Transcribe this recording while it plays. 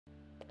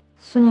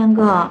苏年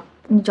哥，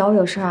你找我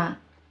有事啊？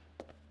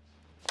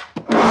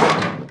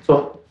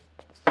坐。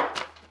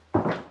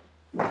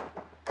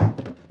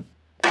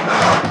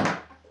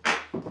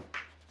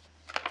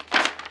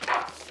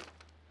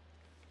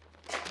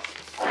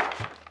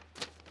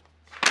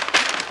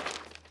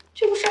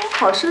这不是我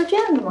考试的卷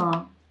子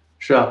吗？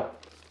是啊。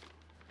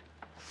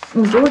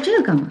你给我这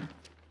个干嘛？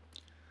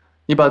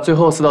你把最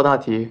后4道大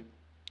题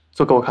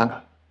做给我看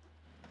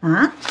看。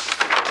啊？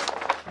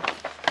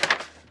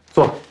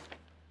坐。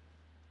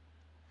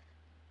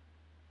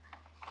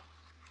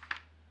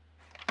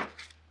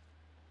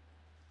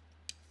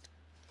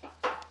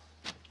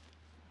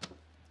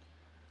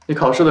你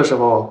考试的时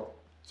候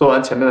做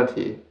完前面的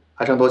题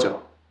还剩多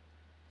久？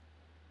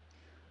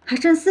还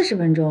剩40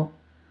分钟，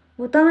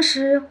我当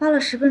时花了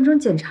10分钟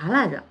检查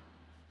来着。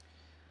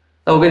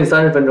那我给你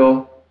30分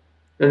钟，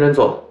认真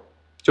做，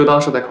就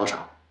当是在考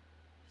场。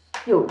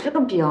有这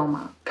个必要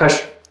吗？开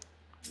始。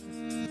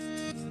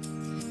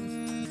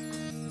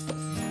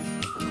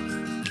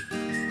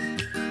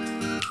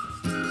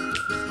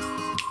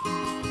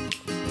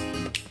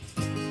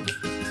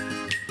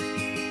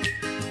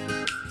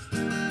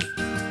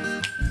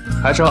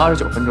还剩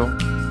29分钟。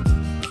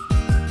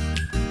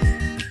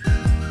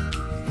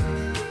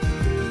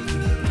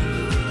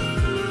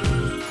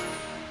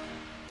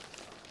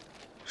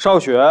邵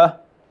雪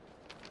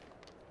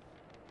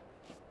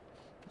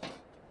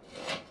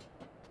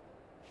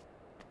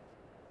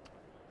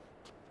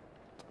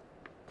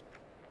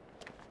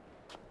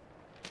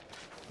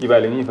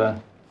，101分。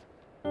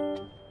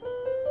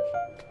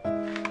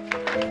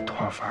多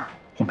少分？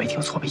我没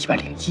听错吧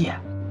？101？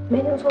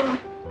没听错吧？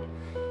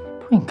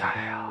不应该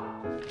呀。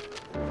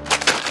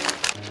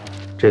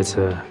这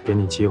次给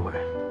你机会，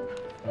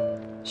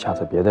下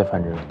次别再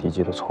犯这种低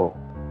级的错误。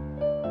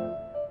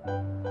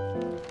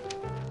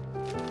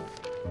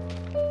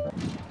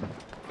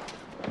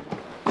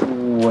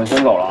我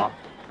先走了啊。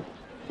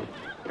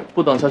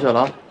不等小雪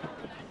了。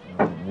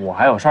我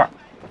还有事儿。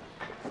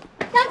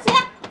张琪，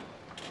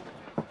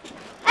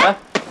哎，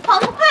跑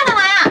那么快干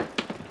嘛呀？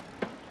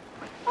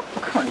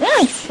肯定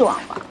是去网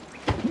吧。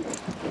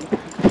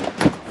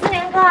思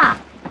年哥，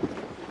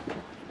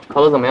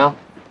考得怎么样？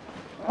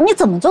你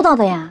怎么做到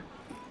的呀？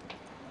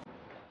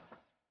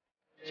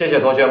谢谢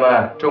同学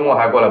们周末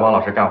还过来帮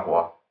老师干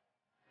活。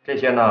这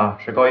些呢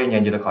是高1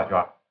年级的考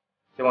卷，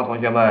希望同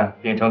学们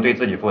秉承对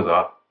自己负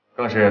责，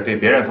更是对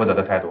别人负责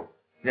的态度，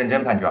认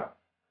真判卷。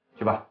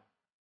去吧。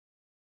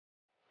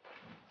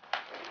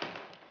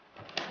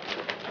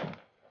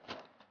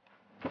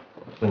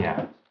4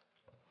年，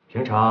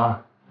平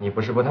常你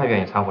不是不太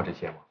愿意掺和这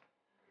些吗？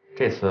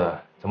这次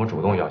怎么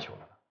主动要求了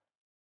呢？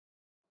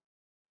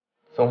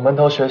总闷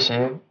头学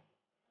习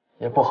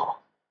也不好。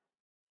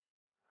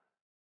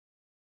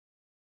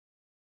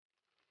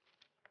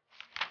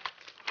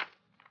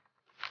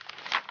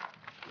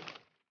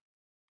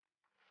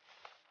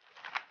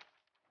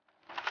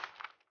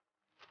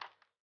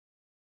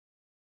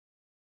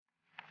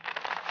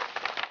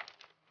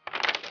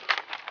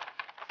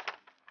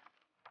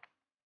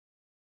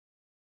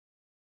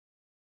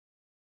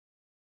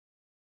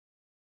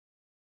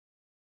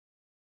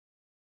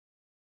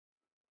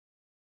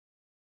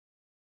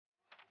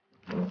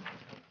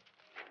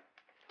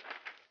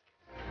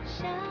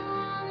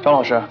张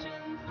老师，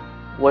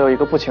我有一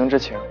个不情之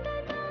请，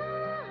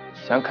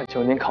想恳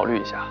求您考虑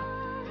一下。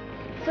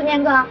苏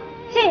年哥，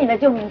谢谢你的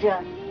救命之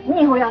恩。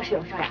你以后要是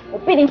有事儿啊，我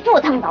必定赴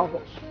汤蹈火。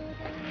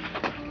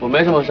我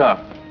没什么事儿，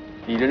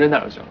你认真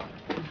点就行了。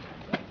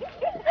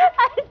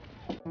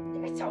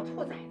你个小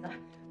兔崽子，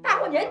大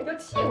过年你就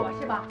气我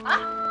是吧？啊！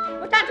给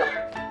我站住！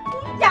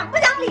你讲不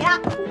讲理啊？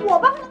我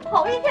帮他们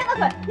跑1天的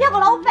腿，要个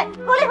劳务费，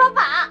合理合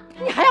法。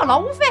你还要劳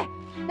务费？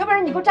要不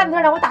然你给我站在那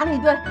儿让我打你一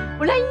顿，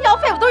我连医药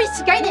费我都一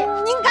起给你。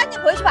您赶紧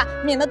回去吧，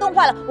免得冻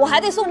坏了，我还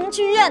得送您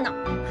去医院呢。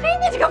嘿，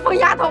你这个疯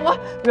丫头，我。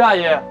岳阿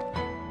姨。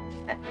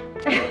哎，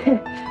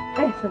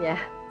苏年。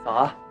早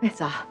啊。哎，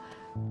早。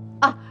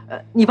啊，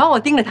你帮我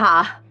盯着他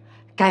啊，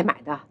该买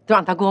的都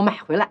让他给我买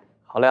回来。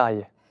好嘞，阿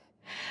姨。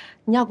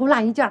你要给我落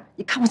一件，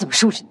你看我怎么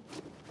收拾你。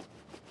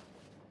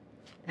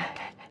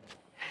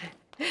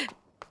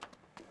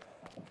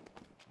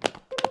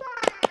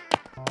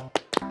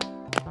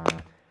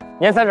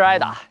年30挨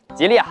打，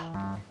吉利啊！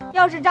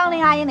要是张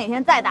玲阿姨哪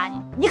天再打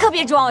你，你可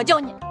别指望我救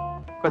你。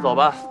快走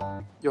吧，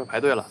一会儿排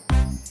队了。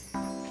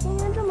今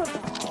天这么早，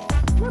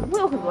应该不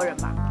会有很多人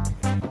吧？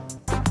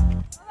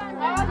这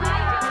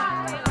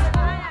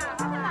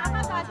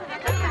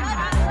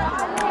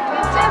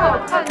个我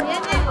看年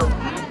年有余。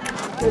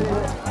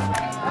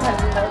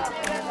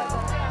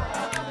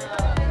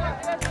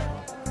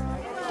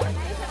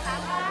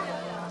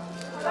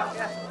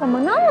怎么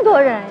那么多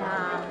人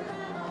呀？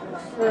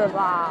是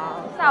吧？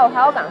下午还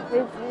要赶飞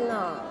机呢。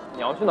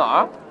你要去哪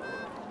儿？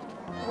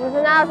你们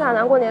全家要去海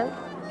南过年。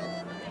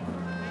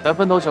咱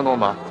分头行动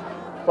吧，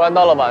不然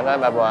到了晚上也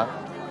买不完。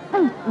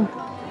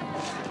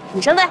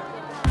女生队，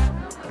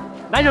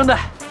男生队。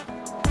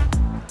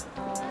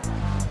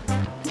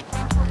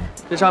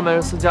这上面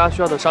是私家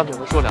需要的商品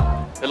和数量，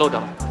别漏掉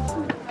了。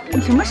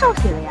你什么时候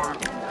学的呀？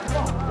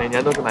每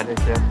年都是买这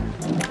些，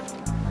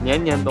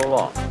年年都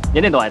漏，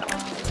年年都挨打。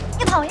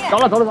你讨厌。走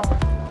了，走了，走。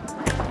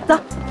走。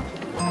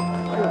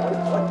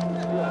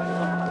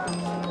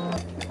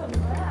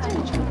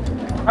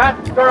哎，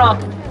这儿啊。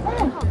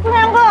顾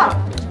天哥，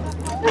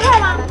吃菜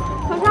吗？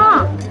小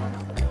香。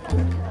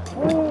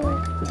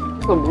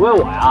怎么不问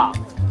我呀？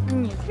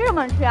你吃什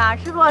么吃啊？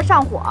吃多了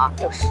上火。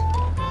就是。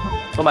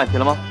都买齐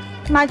了吗？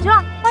买齐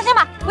了，放心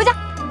吧，回家。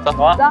走，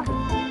走啊。走。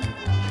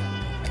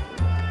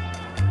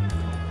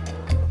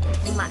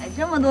买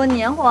这么多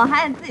年货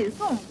还得自己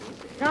送，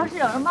要是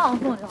有人帮我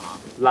送就好。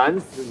懒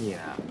死你！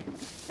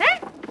哎，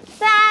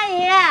三阿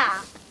姨，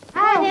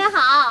哎，您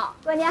好，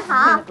过年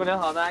好。过年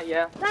好，三阿姨。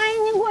三阿姨，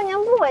您过年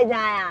不回家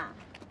呀？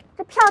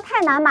这票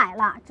太难买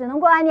了，只能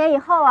过完年以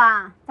后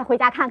啊再回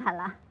家看看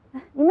了。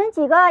你们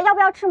几个要不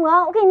要吃馍？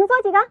我给你们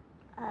做几个。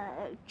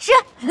吃。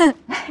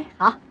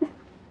好。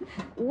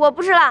我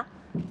不吃了。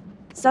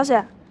小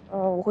雪，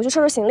我回去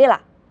收拾行李了。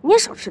你也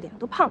少吃点，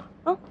都胖了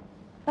啊。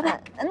拜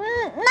拜。那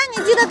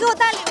你记得给我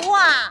带礼物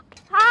啊。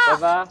好。拜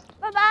拜。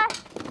拜拜。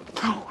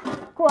哎呀，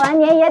过完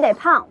年也得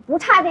胖，不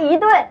差这一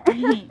顿。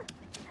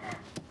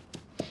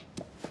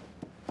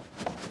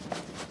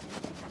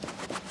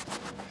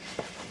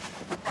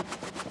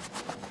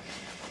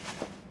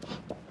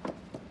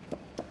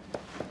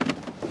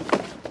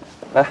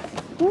来，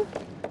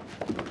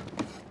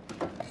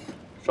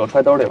手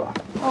揣兜里吧。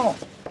哦，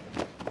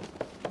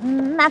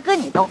那搁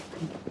你兜。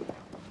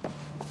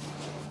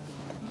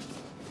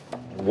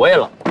我也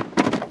冷。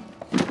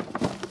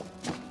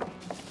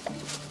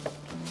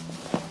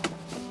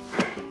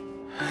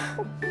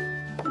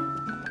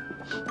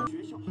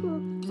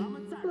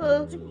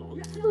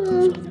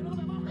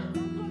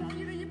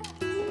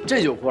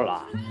这就困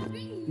了？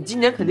你今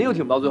年肯定又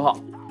挺不到最后。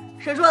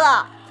谁说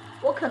的？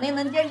我肯定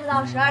能坚持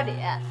到12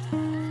点。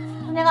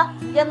那个，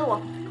你监督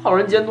我。靠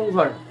人监督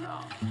算什么呀？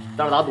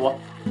咱俩打赌。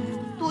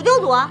赌就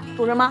赌啊，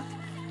赌什么？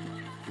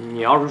你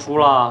要是输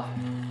了，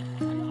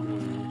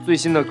最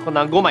新的柯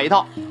南给我买一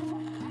套。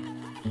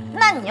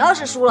那你要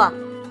是输了，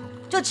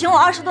就请我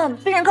20顿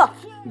必胜客。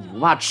你不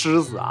怕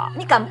吃死啊？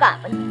你敢不敢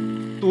吧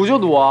你？赌就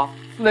赌啊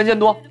，4年监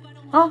督。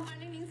啊。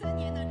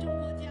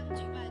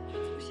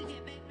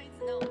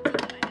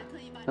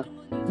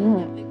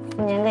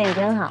4年对你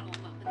真好。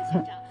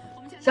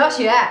小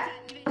雪，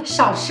你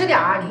少吃点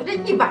儿，你这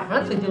一晚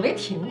上嘴就没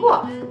停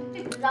过。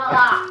知道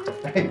了。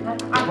哎，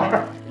阿花，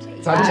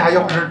咱家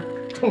要是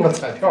中了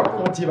彩票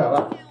中几百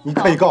万，你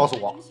可以告诉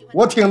我，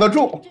我挺得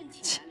住。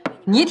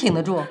你挺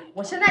得住，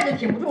我现在就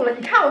挺不住了。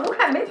你看我都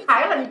快没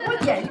牌了，你给我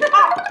点一套，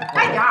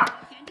快点儿。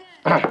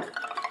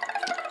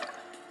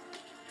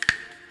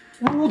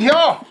胡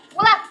条。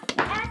胡了。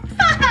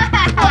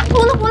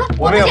胡了胡了，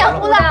我们一起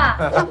胡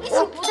了，一起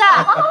胡的，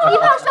一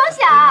炮双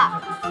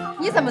响。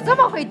你怎么这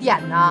么会点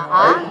呢？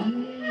啊？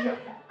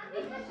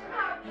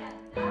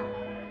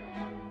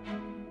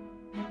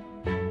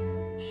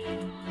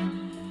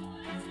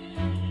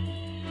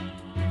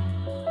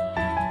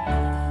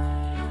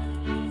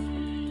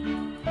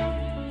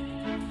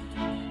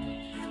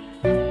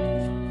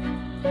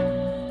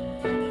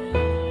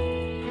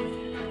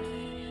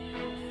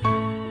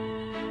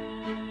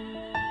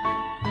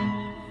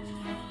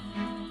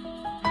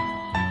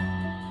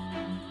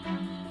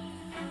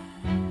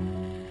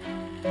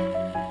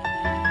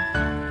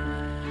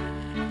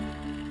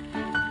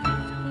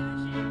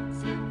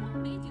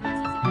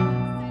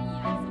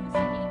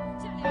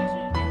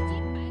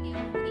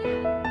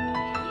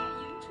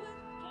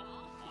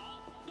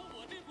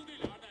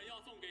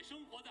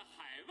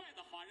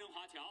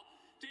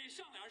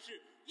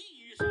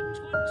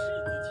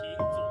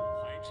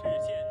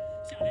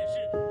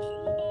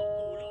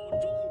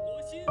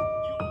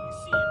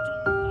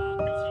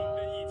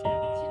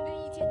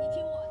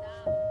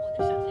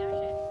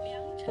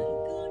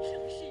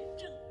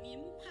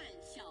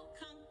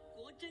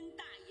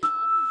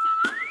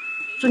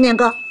苏念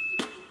哥，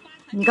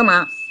你干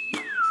嘛？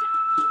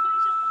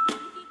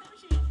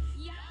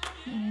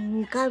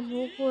你该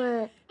不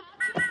会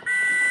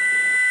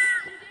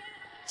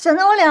想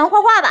在我脸上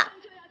画画吧？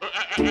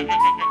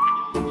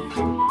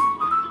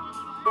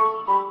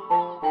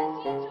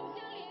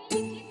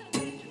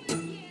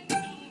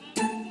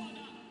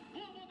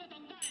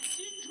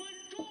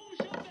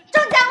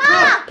中奖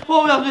了！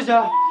我不想睡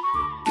觉。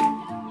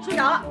睡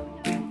着了。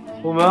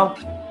我没有。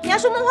你还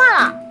说梦话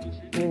了？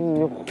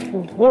你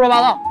胡说八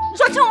道！你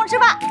说请我吃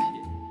饭。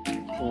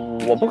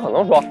我不可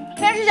能说。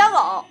天使小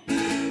狗。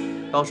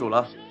倒数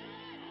了。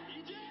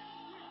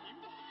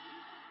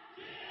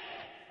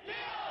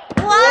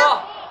5、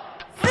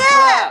4、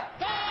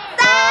3、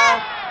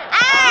2、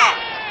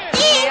1，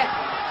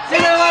新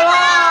年快乐！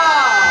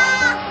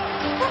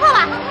放炮吧，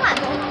放炮，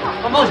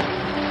放炮去。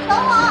等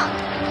我。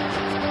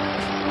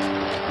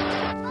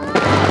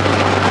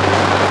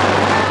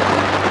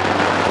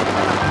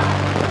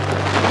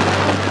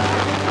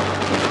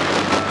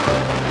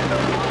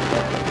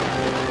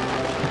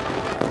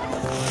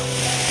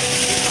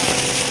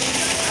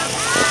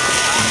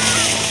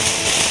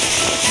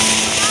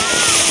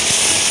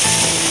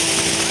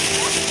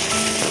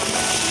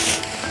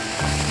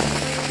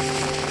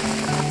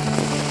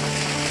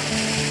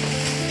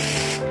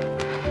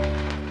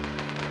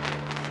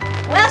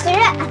许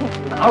愿。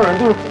哪有人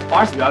对着火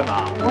花许愿的？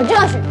我就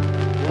要许。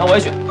那我也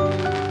许。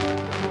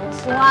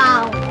希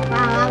望我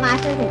爸爸妈妈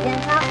身体健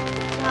康，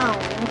希望我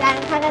们家人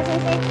开开心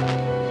心，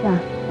希望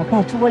我可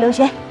以出国留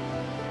学。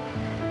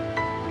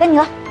跟你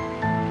了。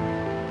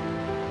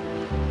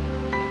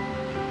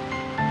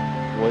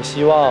我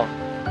希望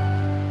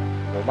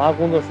我妈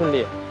工作顺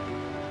利，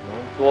能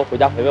多回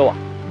家陪陪我。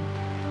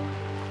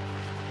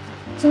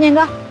青年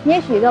哥，你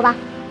也许一个吧。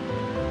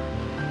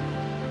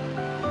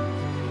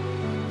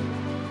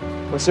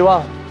我希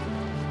望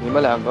你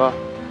们两个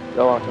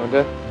愿望成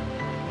真。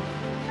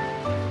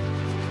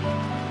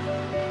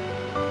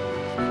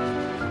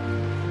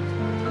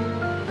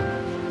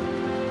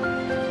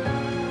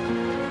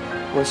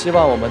我希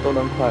望我们都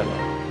能快乐，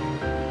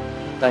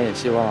但也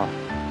希望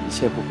一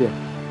切不变。